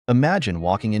Imagine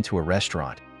walking into a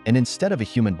restaurant, and instead of a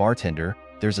human bartender,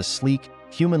 there's a sleek,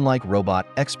 human-like robot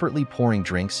expertly pouring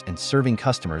drinks and serving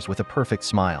customers with a perfect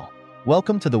smile.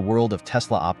 Welcome to the world of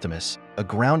Telsa Optimus, a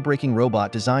groundbreaking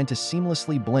robot designed to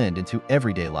seamlessly blend into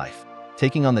everyday life,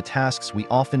 taking on the tasks we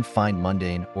often find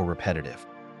mundane or repetitive.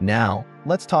 Now,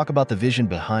 let's talk about the vision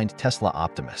behind Telsa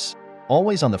Optimus.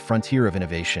 Always on the frontier of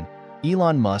innovation,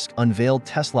 Elon Musk unveiled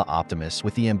Telsa Optimus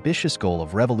with the ambitious goal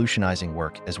of revolutionizing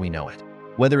work as we know it.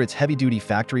 Whether it's heavy-duty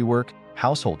factory work,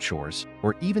 household chores,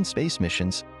 or even space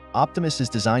missions, Optimus is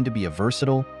designed to be a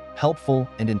versatile, helpful,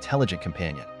 and intelligent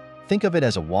companion. Think of it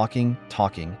as a walking,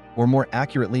 talking, or more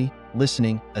accurately,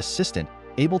 listening assistant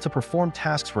able to perform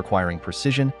tasks requiring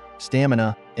precision,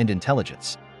 stamina, and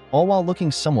intelligence, all while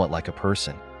looking somewhat like a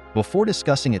person. Before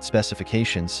discussing its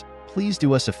specifications, please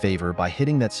do us a favor by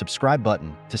hitting that subscribe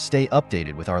button to stay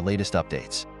updated with our latest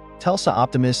updates. Telsa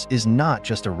Optimus is not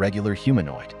just a regular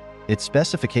humanoid. Its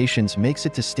specifications makes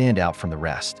it to stand out from the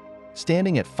rest.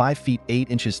 Standing at 5 feet 8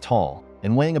 inches tall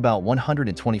and weighing about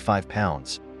 125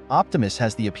 pounds, Optimus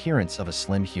has the appearance of a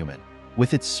slim human.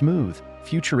 With its smooth,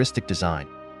 futuristic design,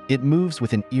 it moves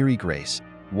with an eerie grace,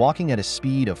 walking at a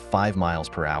speed of 5 miles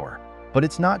per hour. But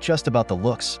it's not just about the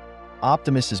looks.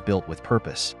 Optimus is built with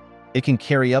purpose. It can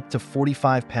carry up to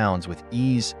 45 pounds with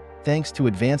ease thanks to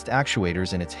advanced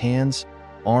actuators in its hands,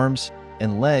 arms,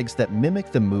 and legs that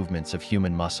mimic the movements of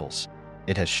human muscles.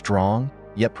 It has strong,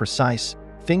 yet precise,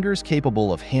 fingers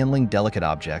capable of handling delicate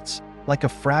objects, like a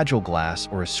fragile glass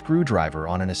or a screwdriver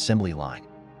on an assembly line.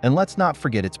 And let's not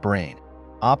forget its brain.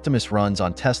 Optimus runs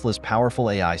on Tesla's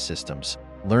powerful AI systems,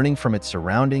 learning from its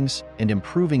surroundings and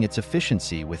improving its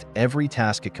efficiency with every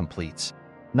task it completes.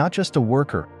 Not just a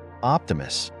worker,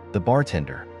 Optimus, the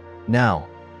bartender. Now,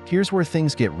 here's where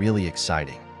things get really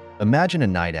exciting. Imagine a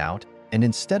night out, and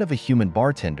instead of a human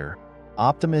bartender,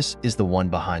 Optimus is the one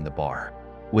behind the bar.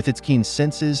 With its keen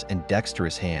senses and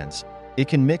dexterous hands, it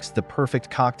can mix the perfect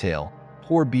cocktail,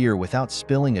 pour beer without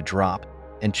spilling a drop,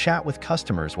 and chat with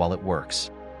customers while it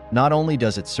works. Not only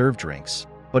does it serve drinks,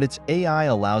 but its AI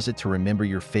allows it to remember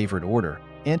your favorite order,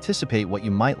 anticipate what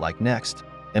you might like next,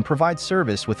 and provide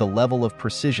service with a level of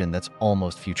precision that's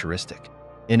almost futuristic.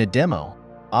 In a demo,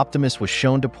 Optimus was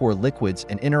shown to pour liquids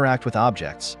and interact with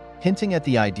objects, hinting at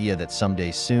the idea that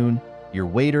someday soon, your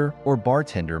waiter or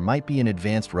bartender might be an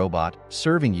advanced robot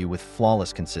serving you with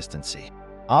flawless consistency.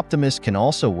 Optimus can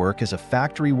also work as a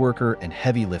factory worker in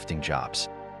heavy lifting jobs.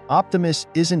 Optimus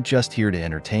isn't just here to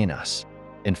entertain us.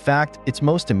 In fact, its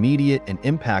most immediate and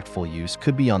impactful use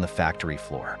could be on the factory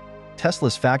floor.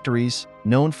 Tesla's factories,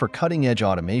 known for cutting-edge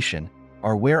automation,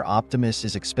 are where Optimus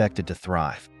is expected to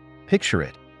thrive. Picture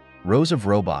it: rows of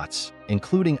robots,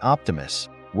 including Optimus,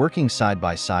 working side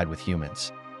by side with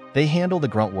humans. They handle the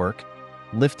grunt work,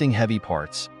 lifting heavy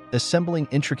parts, assembling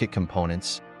intricate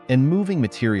components, and moving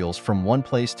materials from one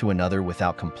place to another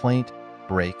without complaint,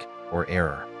 break, or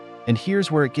error. And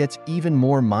here's where it gets even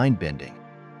more mind-bending.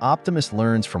 Optimus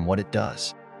learns from what it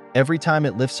does. Every time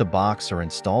it lifts a box or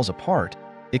installs a part,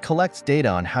 it collects data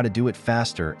on how to do it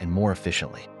faster and more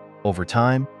efficiently. Over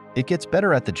time, it gets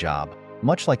better at the job,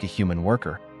 much like a human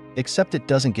worker, except it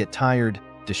doesn't get tired,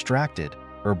 distracted,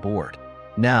 or bored.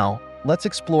 Now, let's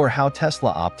explore how Telsa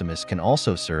Optimus can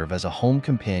also serve as a home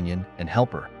companion and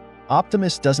helper.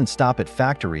 Optimus doesn't stop at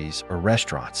factories or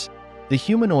restaurants. The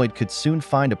humanoid could soon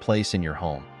find a place in your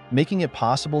home, making it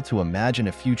possible to imagine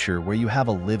a future where you have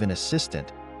a live-in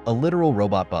assistant, a literal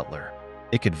robot butler.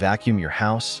 It could vacuum your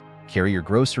house, carry your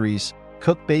groceries,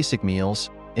 cook basic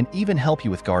meals, and even help you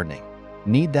with gardening.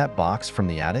 Need that box from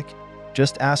the attic?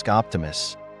 Just ask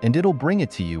Optimus, and it'll bring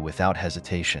it to you without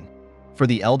hesitation. For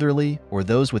the elderly or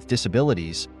those with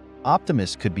disabilities,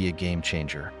 Optimus could be a game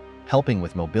changer, helping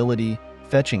with mobility,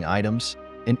 fetching items,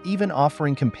 and even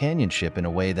offering companionship in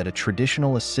a way that a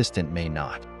traditional assistant may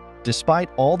not. Despite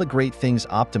all the great things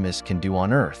Optimus can do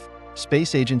on Earth,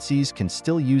 space agencies can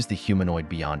still use the humanoid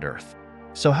beyond Earth.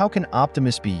 So how can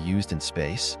Optimus be used in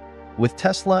space? With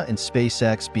Tesla and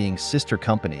SpaceX being sister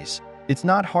companies, it's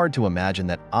not hard to imagine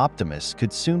that Optimus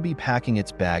could soon be packing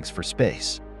its bags for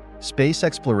space. Space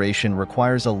exploration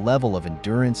requires a level of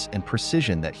endurance and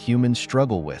precision that humans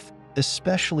struggle with,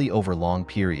 especially over long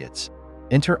periods.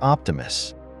 Enter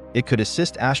Optimus. It could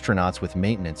assist astronauts with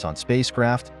maintenance on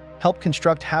spacecraft, help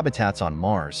construct habitats on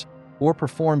Mars, or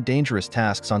perform dangerous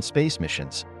tasks on space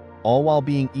missions, all while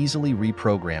being easily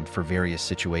reprogrammed for various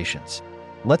situations.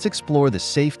 Let's explore the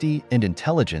safety and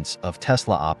intelligence of Telsa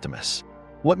Optimus.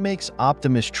 What makes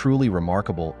Optimus truly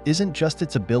remarkable isn't just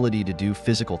its ability to do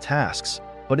physical tasks,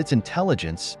 but its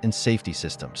intelligence and safety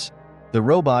systems. The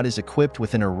robot is equipped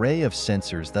with an array of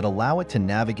sensors that allow it to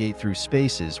navigate through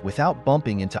spaces without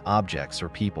bumping into objects or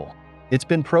people. It's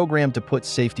been programmed to put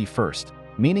safety first,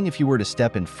 meaning if you were to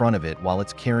step in front of it while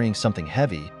it's carrying something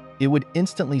heavy, it would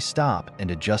instantly stop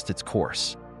and adjust its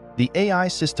course. The AI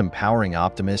system powering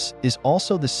Optimus is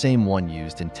also the same one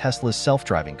used in Tesla's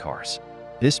self-driving cars.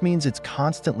 This means it's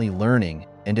constantly learning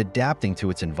and adapting to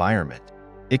its environment.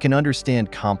 It can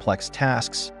understand complex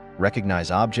tasks, recognize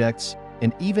objects,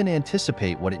 and even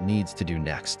anticipate what it needs to do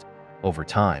next. Over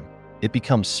time, it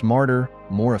becomes smarter,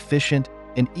 more efficient,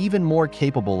 and even more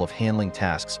capable of handling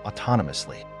tasks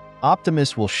autonomously.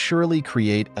 Optimus will surely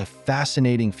create a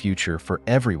fascinating future for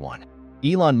everyone.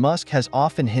 Elon Musk has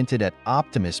often hinted at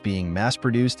Optimus being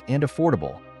mass-produced and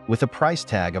affordable, with a price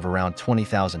tag of around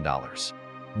 $20,000.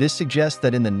 This suggests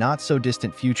that in the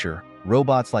not-so-distant future,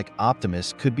 robots like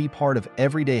Optimus could be part of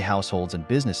everyday households and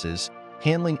businesses,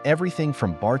 handling everything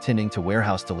from bartending to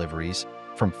warehouse deliveries,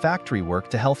 from factory work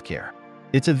to healthcare.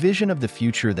 It's a vision of the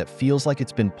future that feels like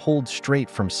it's been pulled straight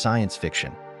from science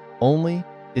fiction. Only,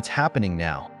 it's happening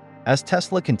now. As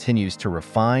Tesla continues to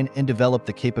refine and develop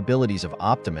the capabilities of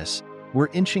Optimus, we're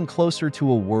inching closer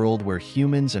to a world where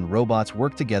humans and robots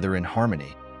work together in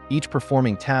harmony, each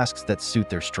performing tasks that suit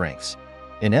their strengths.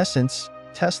 In essence,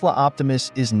 Tesla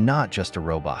Optimus is not just a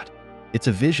robot. It's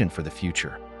a vision for the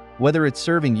future. Whether it's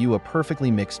serving you a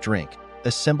perfectly mixed drink,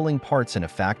 assembling parts in a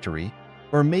factory,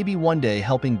 or maybe one day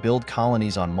helping build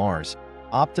colonies on Mars,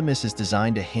 Optimus is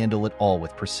designed to handle it all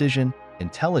with precision,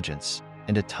 intelligence,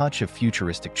 and a touch of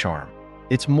futuristic charm.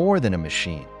 It's more than a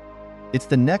machine. It's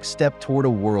the next step toward a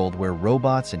world where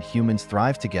robots and humans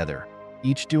thrive together,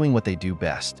 each doing what they do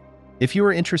best. If you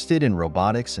are interested in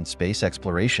robotics and space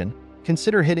exploration,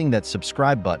 consider hitting that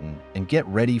subscribe button and get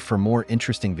ready for more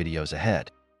interesting videos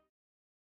ahead.